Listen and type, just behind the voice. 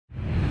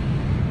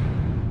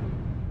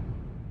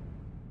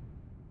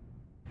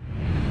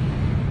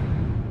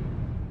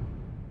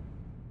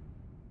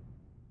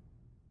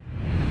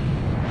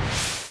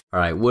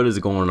Alright, what is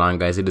going on,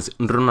 guys? It is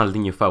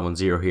Ronaldinho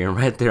 510 here, and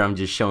right there I'm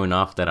just showing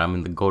off that I'm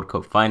in the Gold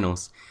Cup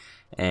finals.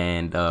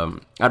 And I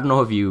don't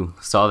know if you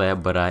saw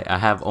that, but I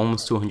have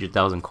almost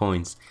 200,000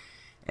 coins.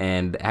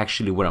 And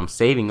actually what I'm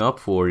saving up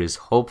for is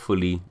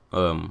hopefully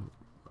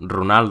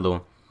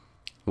Ronaldo,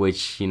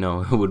 which, you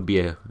know, would be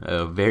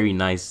a very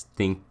nice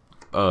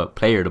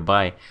player to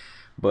buy.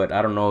 But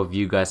I don't know if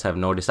you guys have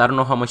noticed. I don't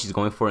know how much he's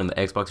going for in the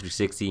Xbox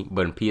 360,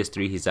 but in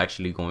PS3 he's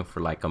actually going for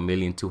like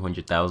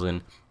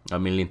 1,200,000,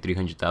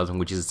 1,300,000,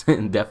 which is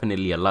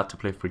definitely a lot to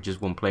play for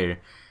just one player.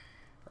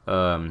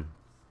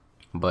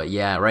 But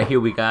yeah, right here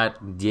we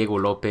got Diego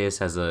Lopez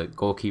as a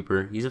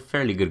goalkeeper. He's a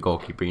fairly good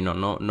goalkeeper, you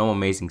know, no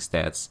amazing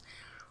stats,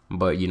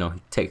 but you know,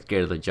 he takes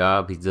care of the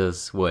job. He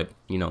does what,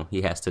 you know,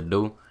 he has to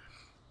do.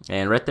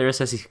 And right there it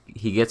says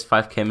he gets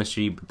 5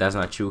 chemistry, but that's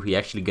not true. He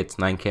actually gets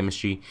 9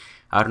 chemistry.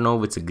 I don't know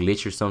if it's a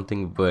glitch or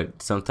something,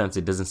 but sometimes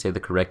it doesn't say the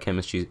correct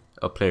chemistry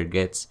a player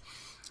gets.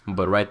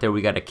 But right there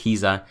we got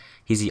Akiza.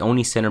 He's the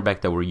only center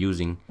back that we're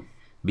using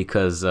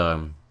because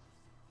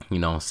you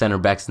know, center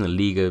backs in the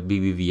Liga,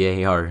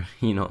 bbva, are,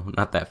 you know,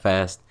 not that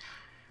fast.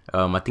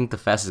 I think the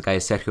fastest guy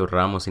is Sergio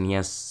Ramos, and he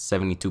has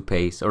 72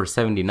 pace or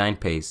 79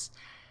 pace.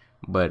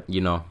 But you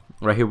know,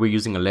 right here we're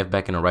using a left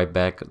back and a right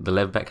back. The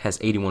left back has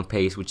 81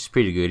 pace, which is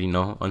pretty good, you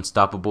know,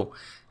 unstoppable,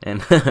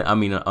 and I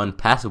mean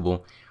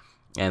unpassable.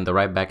 And the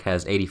right back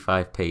has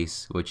 85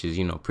 pace, which is,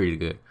 you know, pretty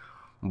good.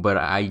 But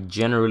I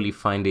generally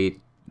find it,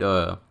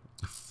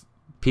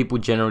 people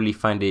generally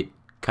find it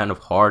kind of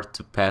hard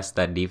to pass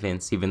that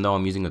defense, even though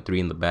I'm using a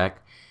 3 in the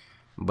back.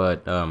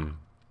 But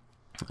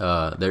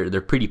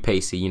they're pretty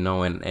pacey, you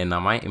know, and I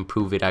might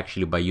improve it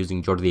actually by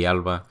using Jordi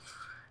Alba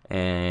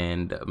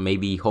and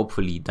maybe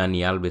hopefully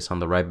Dani Alves on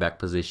the right back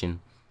position,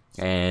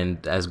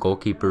 and as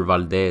goalkeeper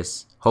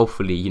Valdez,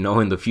 hopefully, you know,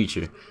 in the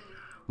future.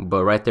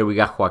 But right there we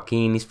got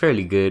Joaquin. He's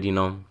fairly good, you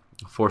know,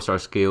 4-star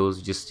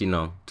skills, just, you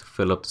know, to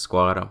fill up the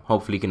squad. I'm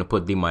hopefully gonna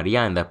put Di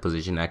Maria in that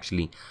position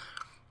actually.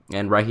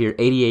 And right here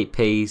 88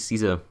 pace.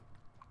 He's a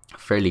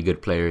fairly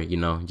good player, you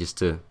know, just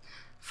to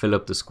fill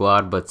up the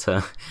squad. But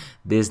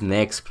this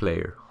next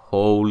player,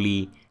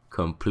 holy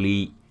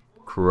complete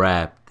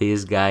crap,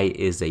 this guy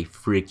is a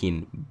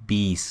freaking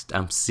beast.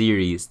 I'm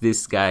serious.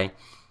 This guy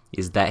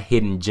is that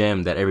hidden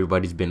gem that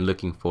everybody's been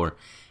looking for.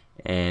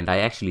 And I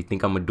actually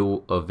think I'm gonna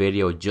do a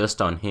video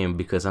just on him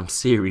because I'm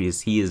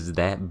serious, he is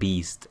that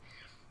beast.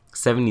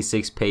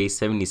 76 pace,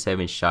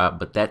 77 shot,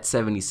 but that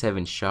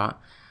 77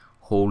 shot,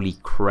 holy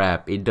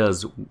crap, it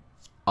does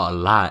a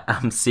lot.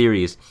 I'm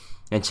serious.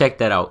 And check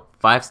that out,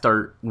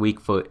 5-star weak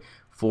foot,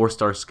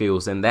 4-star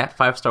skills. And that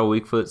 5-star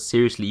weak foot,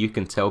 seriously, you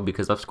can tell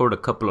because I've scored a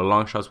couple of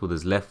long shots with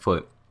his left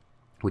foot,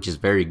 which is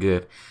very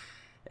good.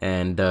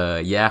 And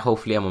yeah,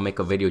 hopefully I'm gonna make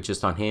a video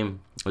just on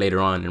him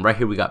later on. And right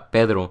here we got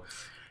Pedro.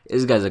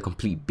 This guy's a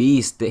complete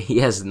beast. He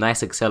has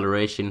nice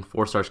acceleration,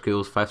 4-star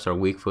skills, 5-star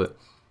weak foot,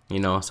 you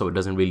know, so it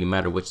doesn't really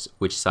matter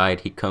which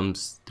side he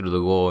comes through the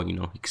goal, you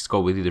know, he can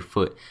score with either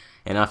foot.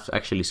 And I've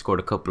actually scored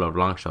a couple of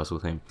long shots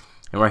with him.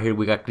 And right here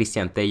we got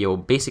Cristian Tello.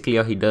 Basically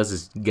all he does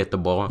is get the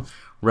ball,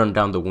 run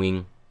down the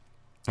wing,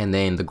 and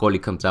then the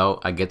goalie comes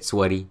out, I get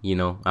sweaty, you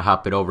know, I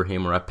hop it over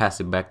him, or I pass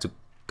it back to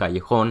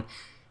Callejon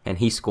and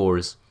he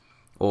scores.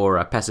 Or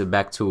I pass it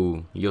back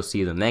to, you'll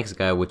see the next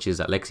guy, which is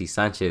Alexis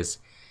Sanchez,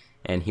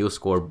 and he'll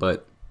score.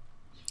 But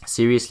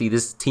seriously,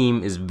 this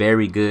team is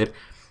very good.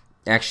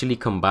 Actually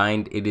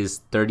combined it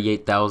is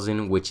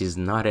 38,000, which is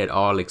not at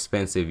all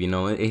expensive, you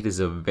know. It is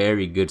a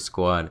very good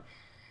squad.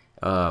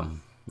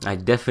 I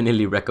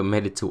definitely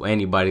recommend it to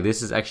anybody.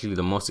 This is actually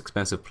the most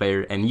expensive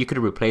player, and you could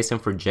replace him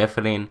for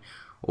Jefferin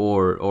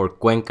or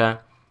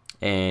Cuenca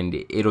and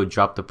it'll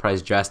drop the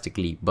price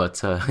drastically.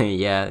 But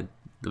yeah,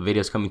 the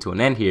video is coming to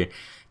an end here.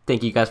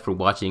 Thank you guys for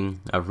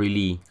watching. I've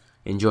really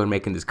enjoyed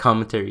making this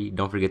commentary.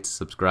 Don't forget to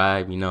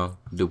subscribe, you know,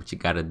 do what you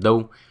gotta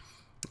do,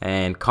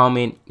 and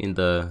comment in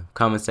the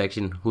comment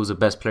section who's the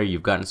best player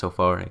you've gotten so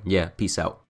far. And yeah, peace out.